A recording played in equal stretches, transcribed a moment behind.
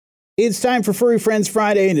It's time for Furry Friends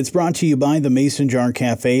Friday, and it's brought to you by the Mason Jar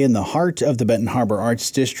Cafe in the heart of the Benton Harbor Arts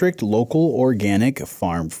District, local, organic,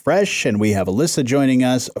 farm fresh. And we have Alyssa joining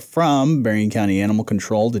us from Berrien County Animal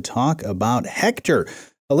Control to talk about Hector.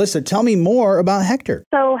 Alyssa, tell me more about Hector.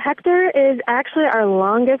 So Hector is actually our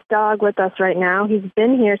longest dog with us right now. He's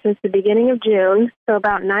been here since the beginning of June, so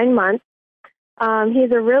about 9 months.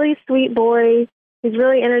 He's a really sweet boy. He's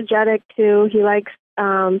really energetic, too. He likes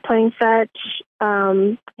playing fetch.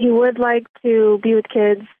 He would like to be with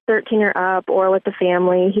kids 13 or up or with the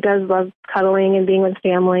family. He does love cuddling and being with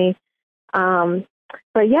family.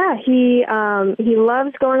 But yeah, he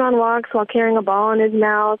loves going on walks while carrying a ball in his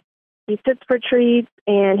mouth. He sits for treats,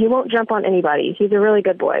 and he won't jump on anybody. He's a really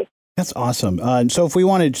good boy. That's awesome. So if we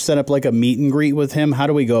wanted to set up like a meet and greet with him, how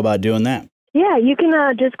do we go about doing that? Yeah, you can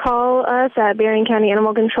just call us at Berrien County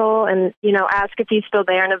Animal Control and, ask if he's still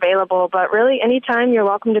there and available. But really, anytime you're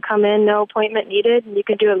welcome to come in, no appointment needed, and you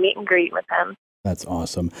can do a meet and greet with him. That's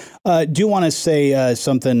awesome. Do want to say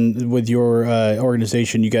something with your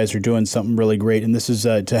organization. You guys are doing something really great, and this is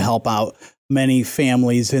to help out many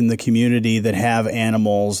families in the community that have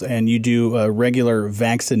animals, and you do regular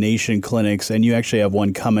vaccination clinics, and you actually have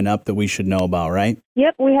one coming up that we should know about, right?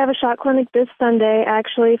 Yep, we have a shot clinic this Sunday,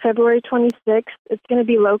 actually, February 26th. It's going to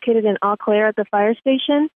be located in Eau Claire at the fire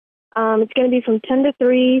station. It's going to be from 10 to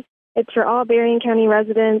 3. It's for all Berrien County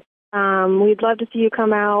residents. We'd love to see you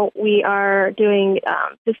come out. We are doing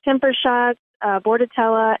distemper shots,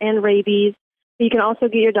 bordetella, and rabies. You can also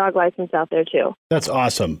get your dog license out there, too. That's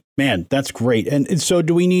awesome. Man, that's great. And so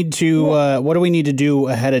do we need to, what do we need to do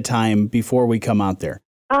ahead of time before we come out there?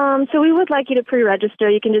 So we would like you to pre-register.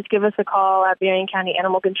 You can just give us a call at Berrien County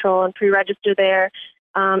Animal Control and pre-register there.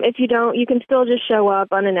 If you don't, you can still just show up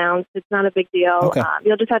unannounced. It's not a big deal. Okay.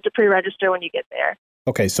 You'll just have to pre-register when you get there.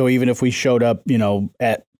 Okay, so even if we showed up,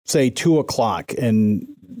 at, say, 2 o'clock, and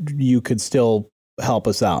you could still help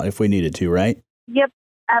us out if we needed to, right? Yep,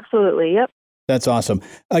 absolutely, yep. That's awesome.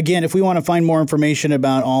 Again, if we want to find more information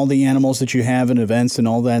about all the animals that you have and events and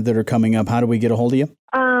all that are coming up, how do we get a hold of you?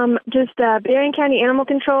 Just Berrien County Animal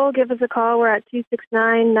Control. Give us a call. We're at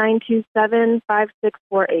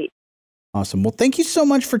 269-927-5648. Awesome. Well, thank you so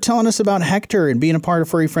much for telling us about Hector and being a part of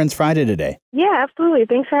Furry Friends Friday today. Yeah, absolutely.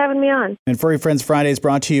 Thanks for having me on. And Furry Friends Friday is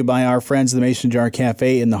brought to you by our friends, the Mason Jar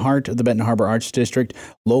Cafe in the heart of the Benton Harbor Arts District,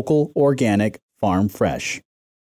 local, organic, farm fresh.